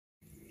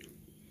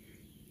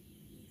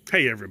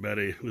Hey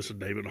everybody, this is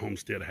David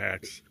Homestead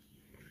Hacks.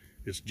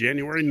 It's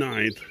January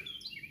 9th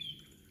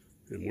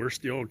and we're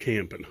still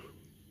camping.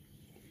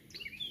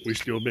 We've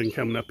still been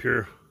coming up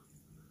here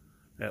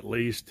at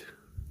least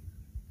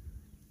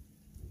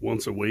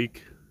once a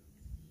week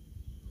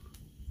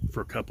for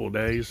a couple of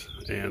days,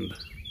 and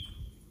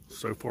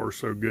so far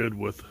so good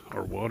with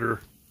our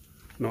water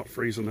not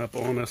freezing up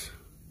on us.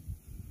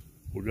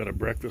 We got a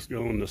breakfast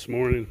going this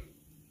morning.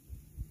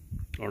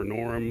 Our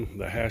Norm,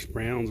 the hash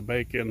browns,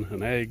 bacon,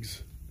 and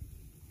eggs.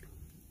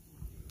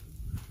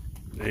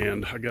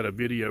 And I got a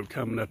video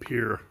coming up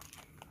here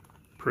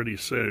pretty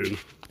soon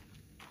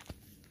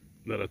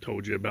that I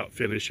told you about,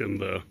 finishing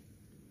the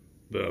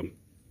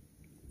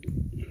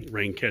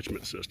rain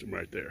catchment system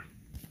right there.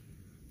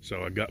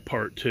 So I got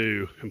part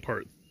 2 and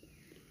part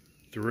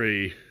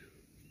 3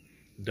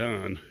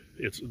 done.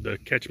 The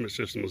catchment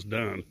system is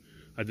done.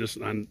 I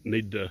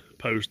need to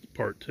post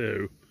part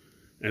 2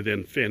 and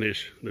then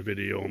finish the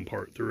video on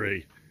part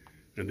 3,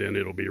 and then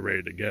it'll be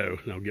ready to go,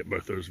 and I'll get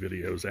both those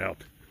videos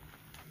out.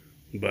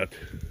 But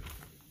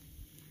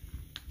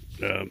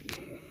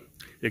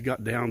it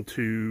got down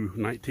to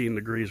 19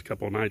 degrees a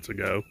couple of nights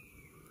ago,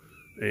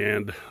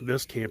 and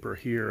this camper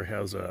here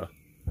has a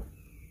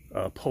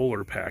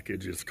polar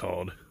package, it's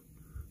called.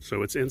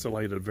 So it's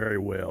insulated very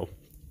well.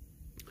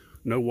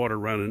 No water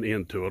running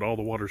into it. All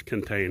the water's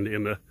contained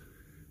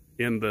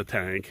in the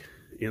tank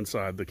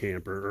inside the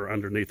camper or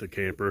underneath the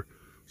camper.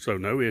 So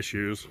no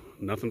issues,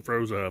 nothing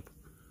froze up.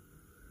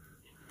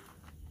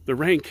 The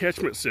rain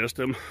catchment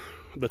system,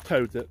 the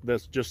tote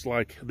that's just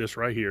like this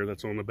right here,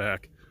 that's on the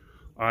back,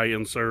 I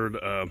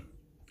inserted a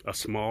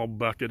small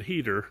bucket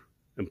heater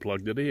and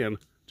plugged it in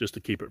just to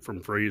keep it from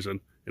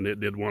freezing, and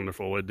it did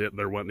wonderful.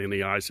 There wasn't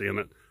any ice in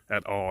it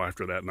at all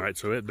after that night,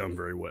 so it done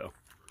very well.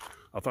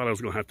 I thought I was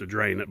going to have to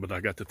drain it, but I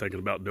got to thinking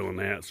about doing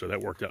that, so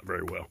that worked out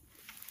very well.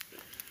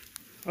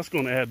 I was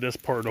going to add this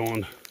part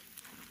on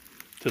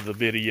to the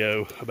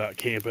video about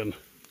camping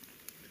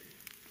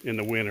in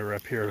the winter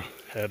up here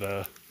at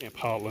Camp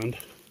Haughtland.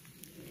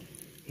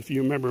 If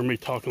you remember me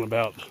talking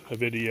about a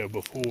video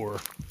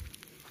before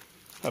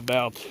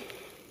about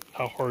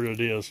how hard it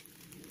is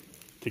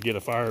to get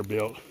a fire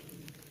built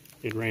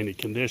in rainy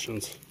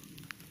conditions,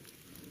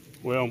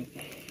 well,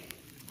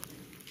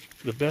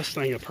 the best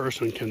thing a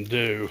person can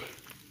do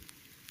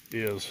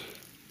is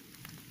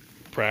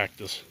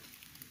practice.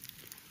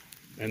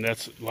 And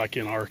that's like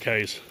in our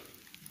case,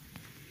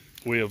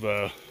 we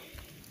have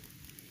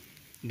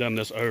done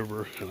this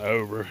over and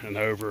over and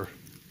over,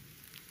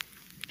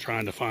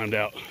 trying to find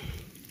out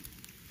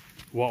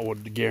what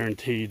would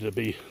guarantee to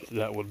be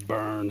that would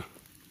burn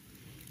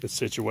in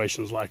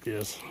situations like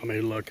this. I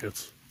mean, look,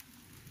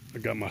 I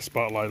got my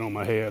spotlight on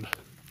my head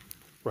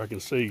where I can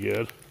see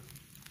good,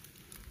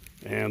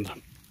 and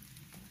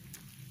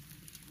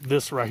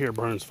this right here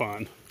burns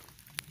fine.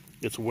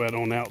 It's wet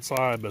on the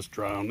outside, but it's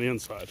dry on the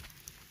inside.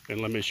 And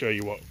let me show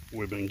you what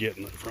we've been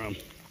getting it from.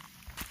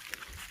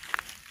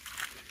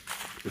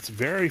 It's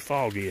very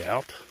foggy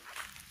out,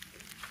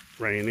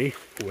 rainy,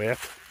 wet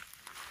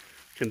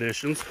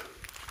conditions.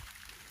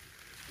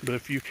 But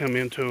if you come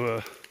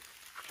into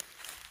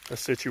a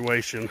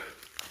situation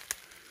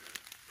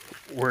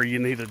where you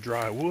need a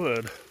dry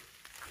wood,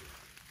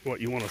 what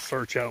you want to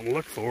search out and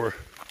look for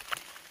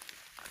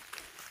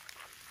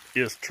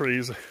is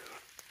trees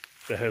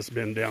that has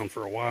been down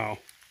for a while,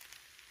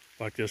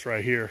 like this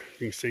right here.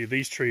 You can see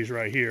these trees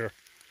right here,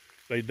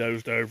 they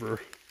dozed over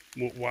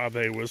while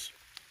they was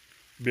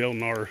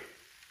building our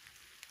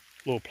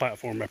little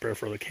platform up there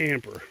for the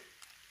camper.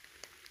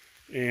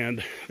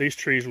 And these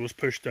trees was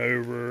pushed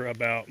over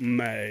about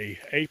maybe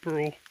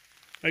April.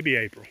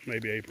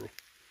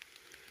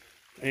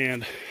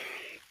 And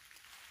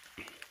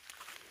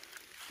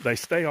they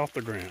stay off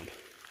the ground.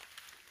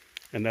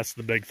 And that's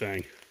the big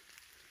thing.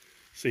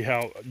 See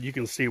how you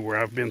can see where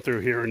I've been through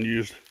here and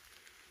used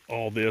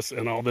all this,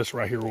 and all this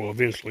right here will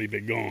eventually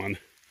be gone.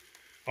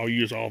 I'll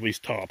use all these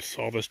tops,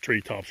 all this tree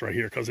tops right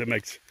here, because it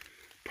makes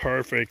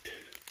perfect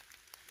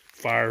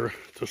fire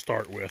to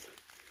start with.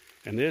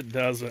 And it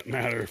doesn't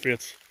matter if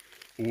it's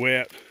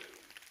wet.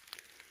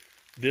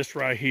 This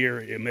right here,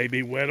 it may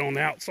be wet on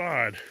the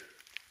outside,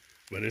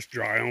 but it's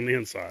dry on the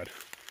inside.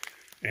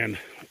 And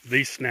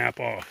these snap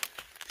off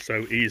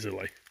so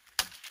easily,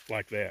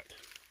 like that.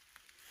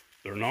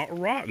 They're not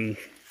rotten,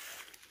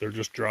 they're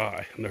just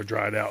dry, and they're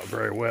dried out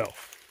very well.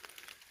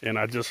 And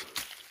I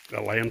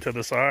lay them to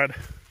the side,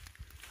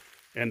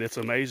 and it's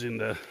amazing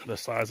the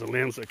size of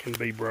limbs that can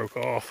be broke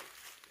off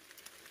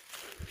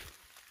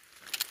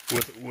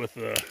with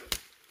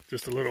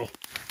just a little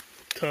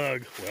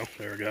tug. Well,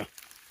 there we go.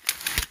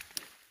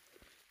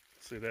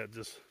 See that,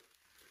 just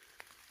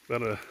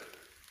about a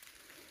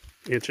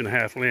 1.5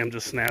 inch limb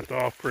just snapped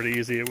off pretty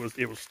easy.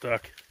 It was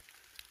stuck.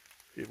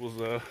 It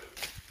was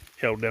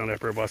held down up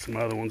there by some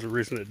other ones. The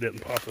reason it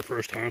didn't pop the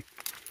first time.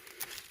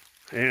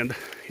 And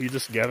you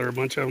just gather a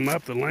bunch of them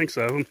up, the lengths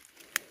of them.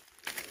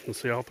 And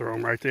see, I'll throw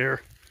them right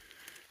there,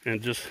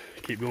 and just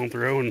keep going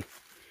through and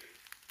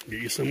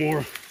get you some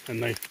more.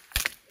 And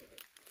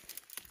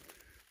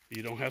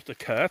you don't have to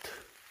cut.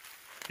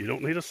 You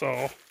don't need a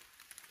saw.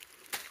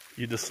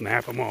 You just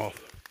snap them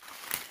off.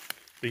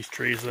 These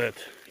trees that,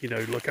 you know,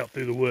 look out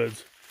through the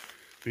woods,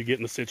 if you get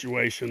in a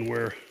situation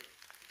where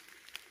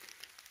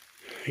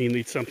you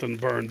need something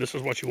burned, this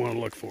is what you want to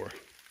look for.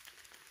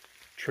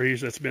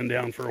 Trees that's been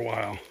down for a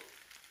while.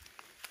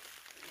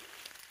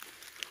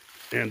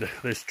 And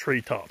this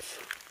tree tops,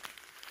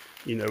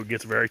 you know,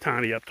 gets very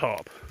tiny up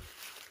top.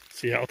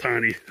 See how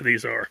tiny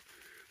these are.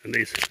 And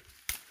these,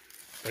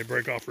 they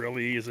break off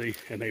really easy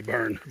and they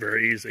burn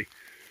very easy.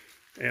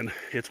 And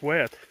it's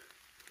wet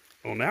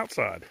on the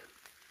outside.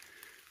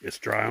 It's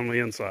dry on the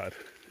inside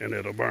and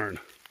it'll burn.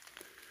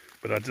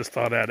 But I just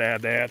thought I'd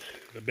add that.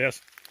 The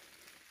best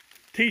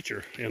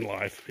teacher in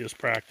life is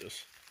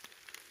practice.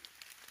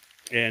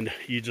 And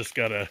you just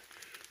gotta,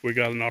 we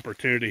got an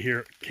opportunity here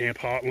at Camp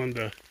Haughtland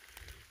to,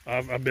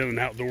 I've been an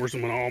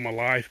outdoorsman all my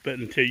life, but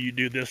until you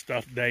do this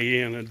stuff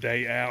day in and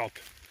day out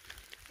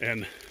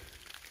and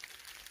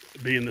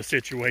be in the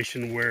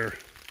situation where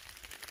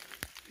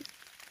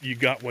you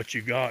got what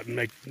you got and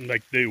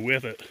make do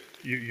with it,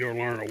 you'll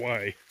learn a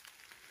way.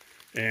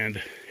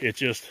 And it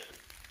just,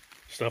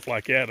 stuff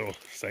like that will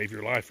save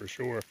your life for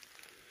sure.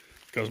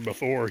 Because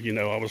before, you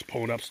know, I was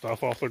pulling up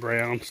stuff off the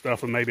ground,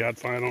 stuff that maybe I'd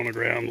find on the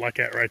ground like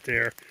that right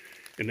there,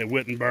 and it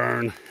wouldn't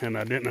burn, and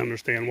I didn't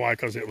understand why,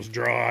 because it was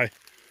dry,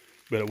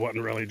 but it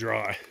wasn't really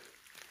dry.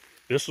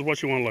 This is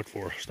what you want to look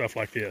for, stuff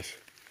like this.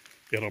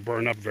 It'll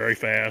burn up very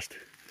fast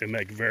and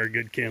make very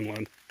good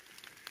kindling,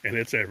 and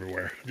it's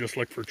everywhere. Just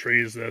look for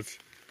trees that's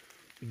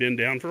been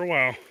down for a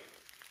while,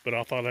 but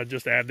I thought I'd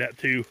just add that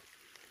to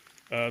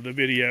the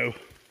video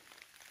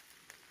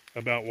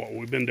about what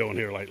we've been doing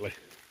here lately.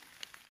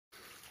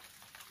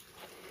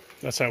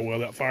 That's how well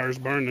that fire is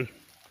burning.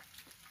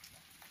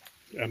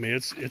 I mean,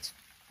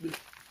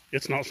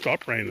 it's not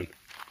stopped raining.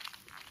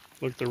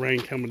 Look at the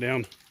rain coming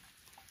down.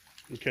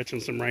 I'm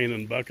catching some rain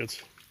in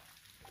buckets.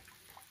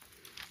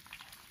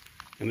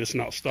 And it's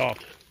not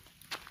stopped.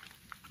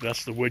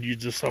 That's the wood you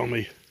just saw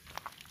me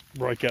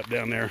break up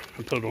down there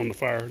and put it on the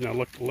fire. Now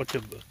look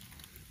at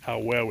how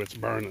well it's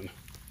burning.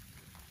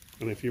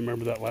 And if you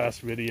remember that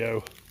last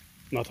video,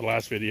 not the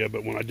last video,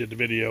 but when I did the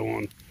video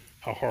on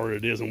how hard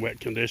it is in wet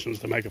conditions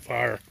to make a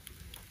fire,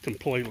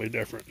 completely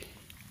different.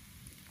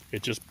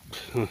 It just,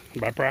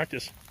 by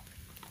practice,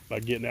 by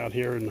getting out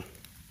here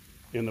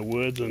in the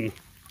woods and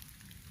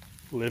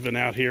living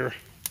out here,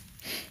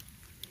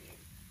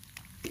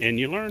 and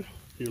you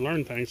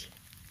learn things.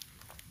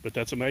 But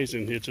that's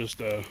amazing. It's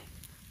just, I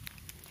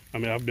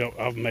mean,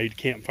 I've made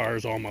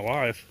campfires all my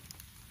life,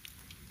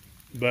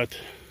 but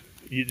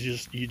you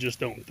just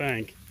don't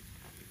think,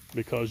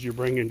 because you're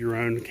bringing your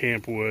own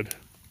camp wood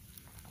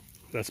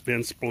that's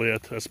been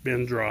split, that's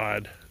been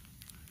dried.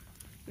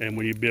 And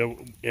when you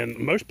build, and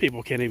most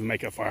people can't even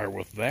make a fire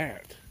with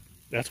that.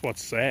 That's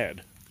what's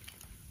sad.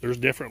 There's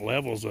different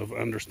levels of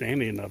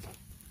understanding of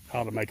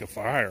how to make a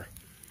fire.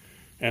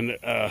 And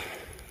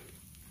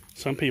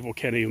some people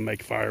can't even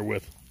make fire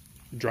with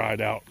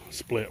dried out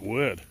split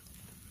wood,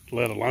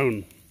 let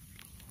alone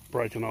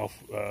breaking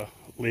off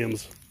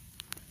limbs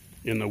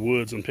in the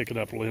woods and picking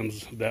up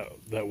limbs that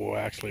will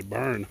actually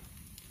burn.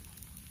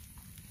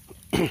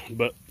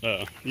 But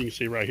you can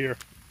see right here,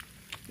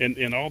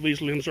 and all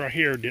these limbs right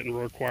here didn't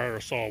require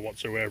a saw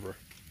whatsoever.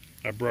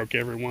 I broke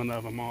every one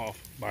of them off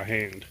by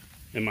hand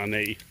in my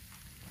knee,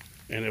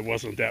 and it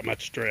wasn't that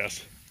much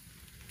stress.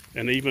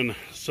 And even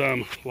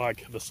some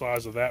like the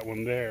size of that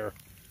one there,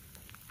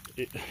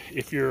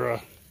 if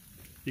you're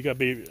you got to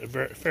be a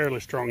fairly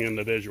strong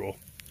individual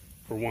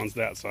for ones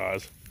that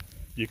size.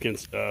 You can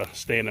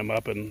stand them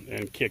up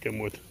and kick them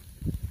with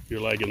your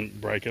leg and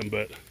break them,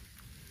 but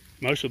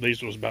most of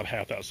these was about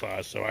half that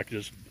size, so I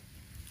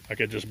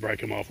could just break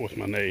them off with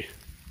my knee.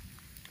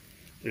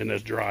 And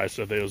it's dry,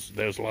 so they was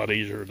a lot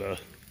easier to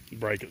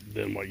break it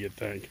than what you'd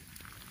think.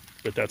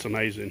 But that's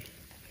amazing.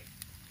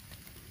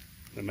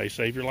 It may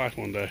save your life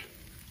one day.